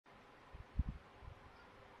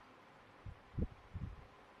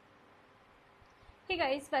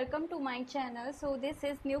guys, welcome to my channel. So this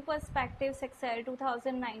is New Perspectives Excel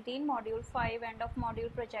 2019 Module 5 and of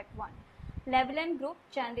Module Project 1. Lewellen Group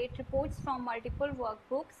generate reports from multiple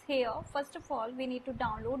workbooks. Here, first of all, we need to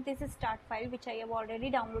download this start file which I have already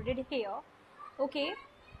downloaded here. Okay.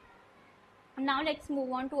 Now let's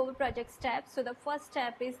move on to our project steps. So the first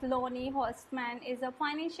step is Lonnie Holtsman is a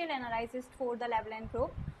financial analyst for the Lewellen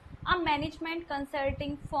Group, a management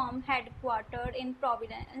consulting firm headquartered in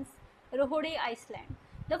Providence, Rhode Island.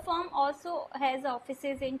 The firm also has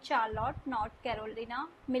offices in Charlotte, North Carolina,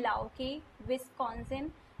 Milwaukee,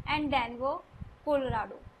 Wisconsin, and Denver,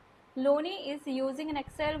 Colorado. Lonnie is using an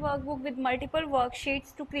Excel workbook with multiple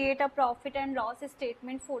worksheets to create a profit and loss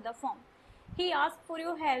statement for the firm. He asked for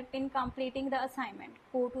your help in completing the assignment.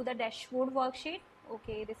 Go to the dashboard worksheet.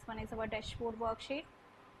 Okay, this one is our dashboard worksheet.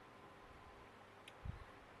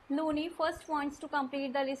 Lonnie first wants to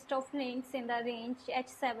complete the list of links in the range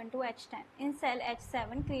H7 to H10. In cell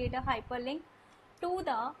H7, create a hyperlink to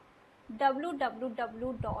the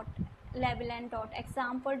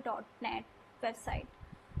www.lewellen.example.net website.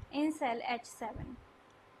 In cell H7.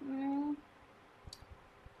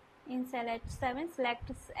 In cell H7,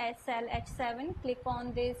 select cell H7, click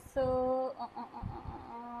on this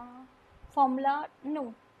formula,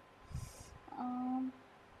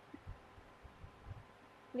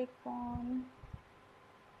 click on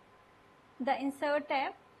the insert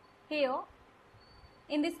tab. Here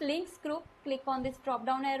in this links group, click on this drop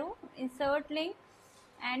down arrow, insert link,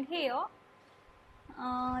 and here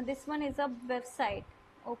this one is a website.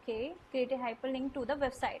 Okay, create a hyperlink to the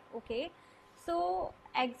website. Okay, so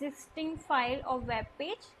existing file of web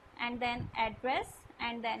page and then address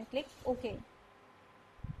and then click OK.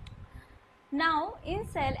 Now in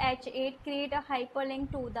cell H8, create a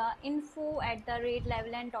hyperlink to the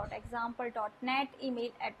info@lewellen.example.net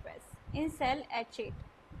email address. In cell H8,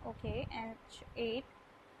 okay, H8,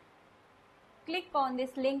 click on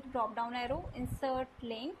this link drop down arrow, insert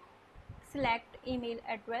link, select email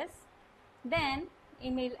address, then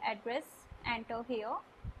email address, enter here.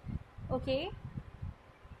 Okay,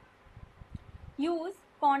 use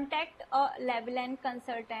contact a Lewellen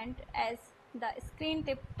consultant as the screen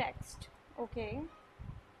tip text. Okay,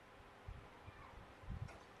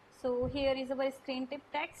 so here is our screen tip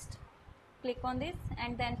text. Click on this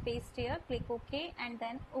and then paste here, click OK and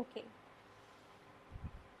then OK.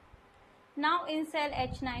 Now in cell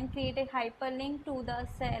H9, create a hyperlink to the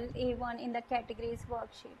cell A1 in the categories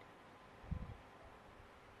worksheet.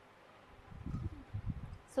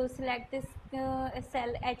 So select this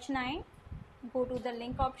cell H9, go to the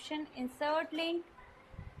link option, insert link,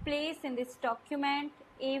 place in this document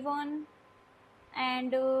A1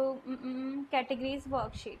 and categories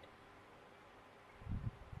worksheet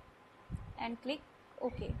and click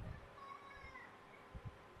OK.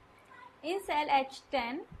 In cell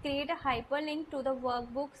H10, create a hyperlink to the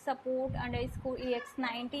workbook support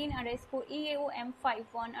 _EX19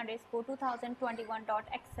 _EAOM51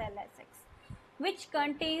 2021.XLSX, which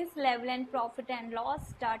contains Lewellen profit and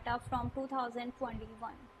loss data from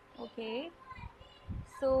 2021. Okay,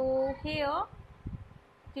 so here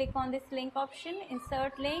click on this link option,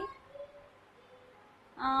 insert link,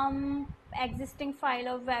 existing file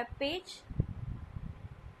of web page,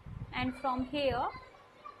 and from here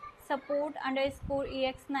support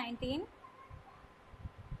 _EX19.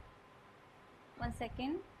 One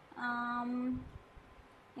second.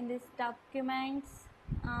 In this documents,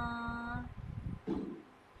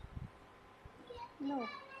 no,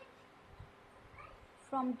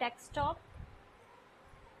 from desktop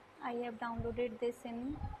I have downloaded this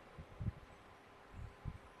in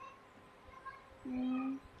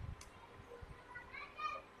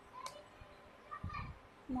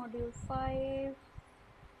module 5.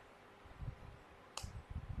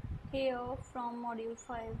 Here from module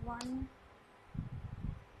 5.1,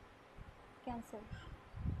 cancel.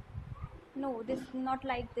 No, this not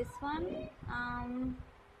like this one.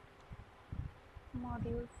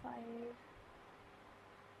 Module 5.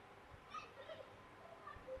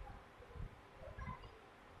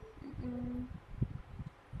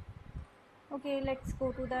 Okay, let's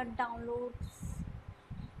go to the downloads.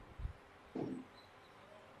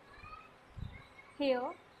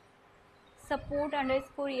 Here support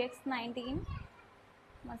 _EX19.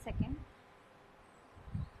 One second.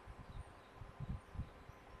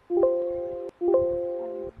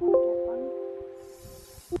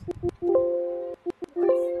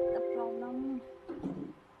 What's the problem?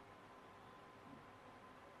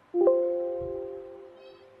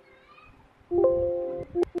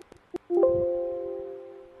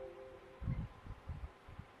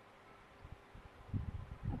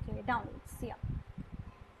 Okay, downloads. Yeah.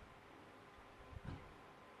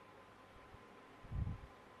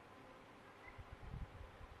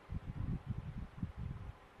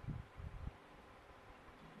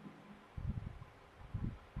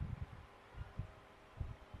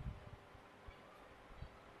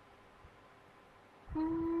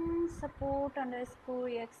 Support underscore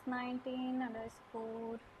x19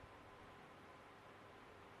 underscore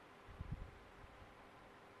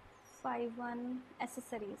 51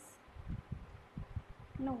 accessories.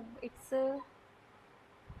 No, it's sales.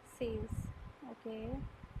 Okay.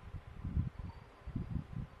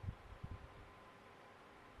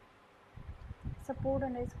 Support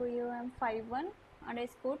underscore UM51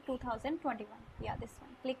 underscore 2021. Yeah, this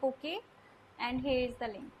one. Click OK, and here is the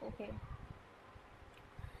link. Okay.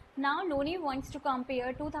 Now Lonnie wants to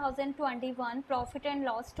compare 2021 profit and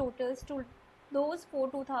loss totals to those for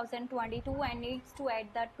 2022 and needs to add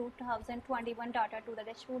the 2021 data to the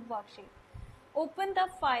dashboard worksheet. Open the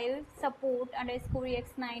file support underscore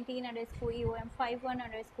x19 underscore UM51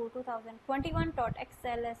 underscore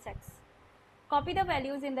 2021.xlsx. Copy the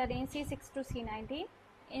values in the range C6 to C19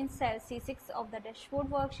 in cell C6 of the dashboard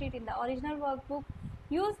worksheet in the original workbook.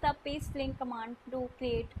 Use the paste link command to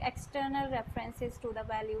create external references to the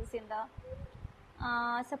values in the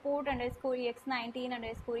support underscore ex19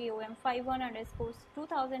 underscore eom51 underscore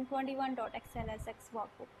 2021.xlsx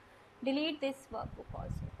workbook. Delete this workbook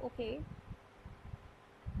also. Okay.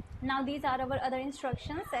 Now these are our other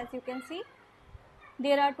instructions. As you can see,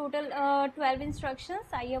 there are total 12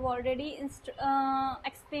 instructions. I have already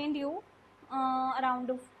explained you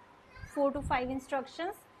around 4 to 5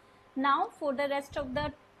 instructions. Now for the rest of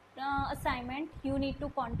the assignment, you need to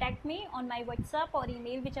contact me on my WhatsApp or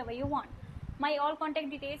email, whichever you want. My all contact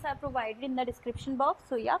details are provided in the description box.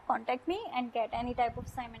 So yeah, contact me and get any type of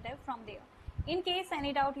assignment from there. In case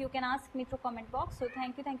any doubt, you can ask me through comment box. So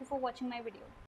thank you for watching my video.